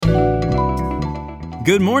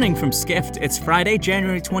Good morning from Skift. It's Friday,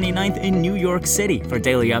 January 29th in New York City. For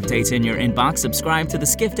daily updates in your inbox, subscribe to the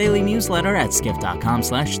Skift Daily newsletter at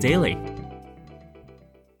skift.com/daily.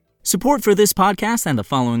 Support for this podcast and the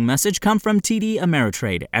following message come from TD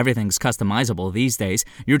Ameritrade. Everything's customizable these days.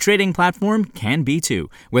 Your trading platform can be too.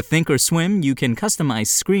 With Thinkorswim, you can customize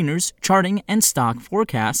screeners, charting, and stock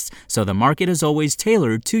forecasts, so the market is always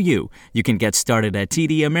tailored to you. You can get started at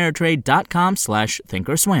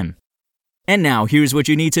tdameritrade.com/Thinkorswim. And now, here's what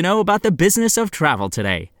you need to know about the business of travel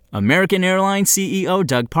today. American Airlines CEO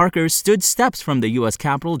Doug Parker stood steps from the U.S.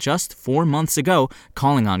 Capitol just 4 months ago,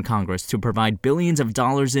 calling on Congress to provide billions of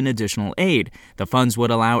dollars in additional aid. The funds would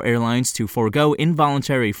allow airlines to forego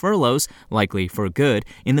involuntary furloughs, likely for good,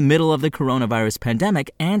 in the middle of the coronavirus pandemic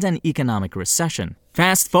and an economic recession.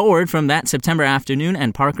 Fast forward from that September afternoon,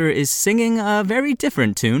 and Parker is singing a very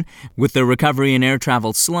different tune. With the recovery in air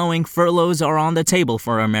travel slowing, furloughs are on the table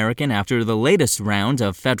for American after the latest round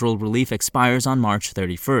of federal relief expires on March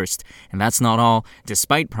 31st. And that's not all.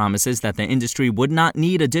 Despite promises that the industry would not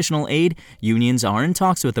need additional aid, unions are in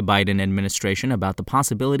talks with the Biden administration about the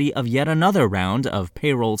possibility of yet another round of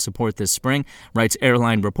payroll support this spring, writes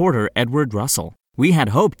airline reporter Edward Russell. We had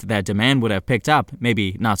hoped that demand would have picked up,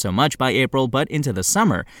 maybe not so much by April, but into the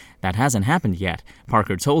summer. That hasn't happened yet,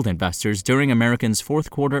 Parker told investors during American's fourth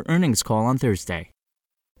quarter earnings call on Thursday.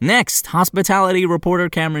 Next, hospitality reporter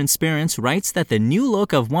Cameron Spearance writes that the new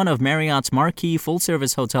look of one of Marriott's marquee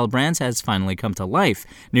full-service hotel brands has finally come to life,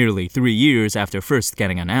 nearly 3 years after first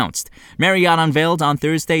getting announced. Marriott unveiled on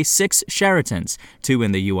Thursday 6 Sheratons, 2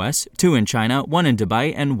 in the U.S., 2 in China, 1 in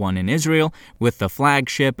Dubai, and 1 in Israel, with the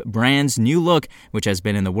flagship brand's new look, which has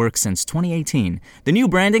been in the works since 2018. The new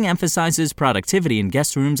branding emphasizes productivity in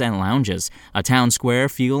guest rooms and lounges. A town square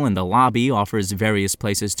feel in the lobby offers various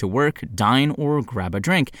places to work, dine, or grab a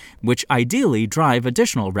drink, which ideally drive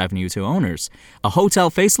additional revenue to owners. A hotel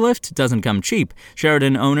facelift doesn't come cheap.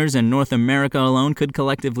 Sheraton owners in North America alone could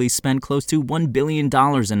collectively spend close to $1 billion in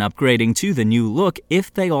upgrading to the new look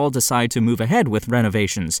if they all decide to move ahead with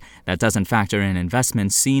renovations. That doesn't factor in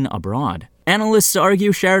investments seen abroad. Analysts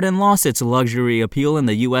argue Sheraton lost its luxury appeal in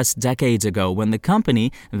the U.S. decades ago when the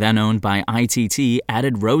company, then owned by ITT,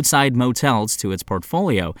 added roadside motels to its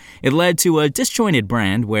portfolio. It led to a disjointed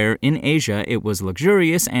brand where in Asia it was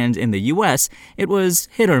luxurious and in the U.S. it was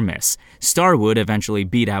hit or miss. Starwood eventually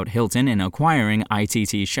beat out Hilton in acquiring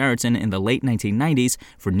ITT Sheraton in the late 1990s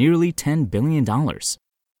for nearly $10 billion.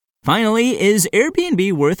 Finally, is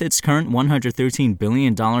Airbnb worth its current $113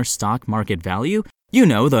 billion stock market value? You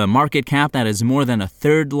know, the market cap that is more than a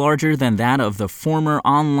third larger than that of the former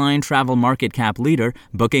online travel market cap leader,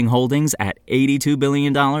 Booking Holdings, at $82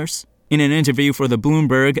 billion. In an interview for the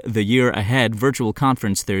Bloomberg The Year Ahead virtual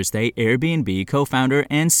conference Thursday, Airbnb co-founder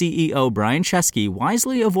and CEO Brian Chesky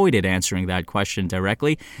wisely avoided answering that question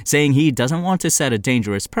directly, saying he doesn't want to set a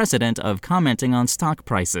dangerous precedent of commenting on stock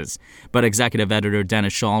prices. But executive editor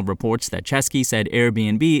Dennis Shaw reports that Chesky said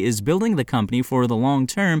Airbnb is building the company for the long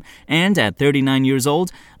term, and at 39 years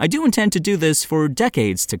old, "I do intend to do this for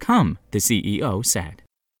decades to come," the CEO said.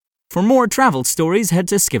 For more travel stories, head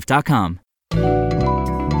to skift.com.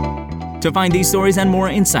 To find these stories and more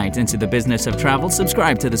insight into the business of travel,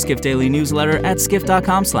 subscribe to the Skift Daily newsletter at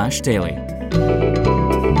skift.com/daily.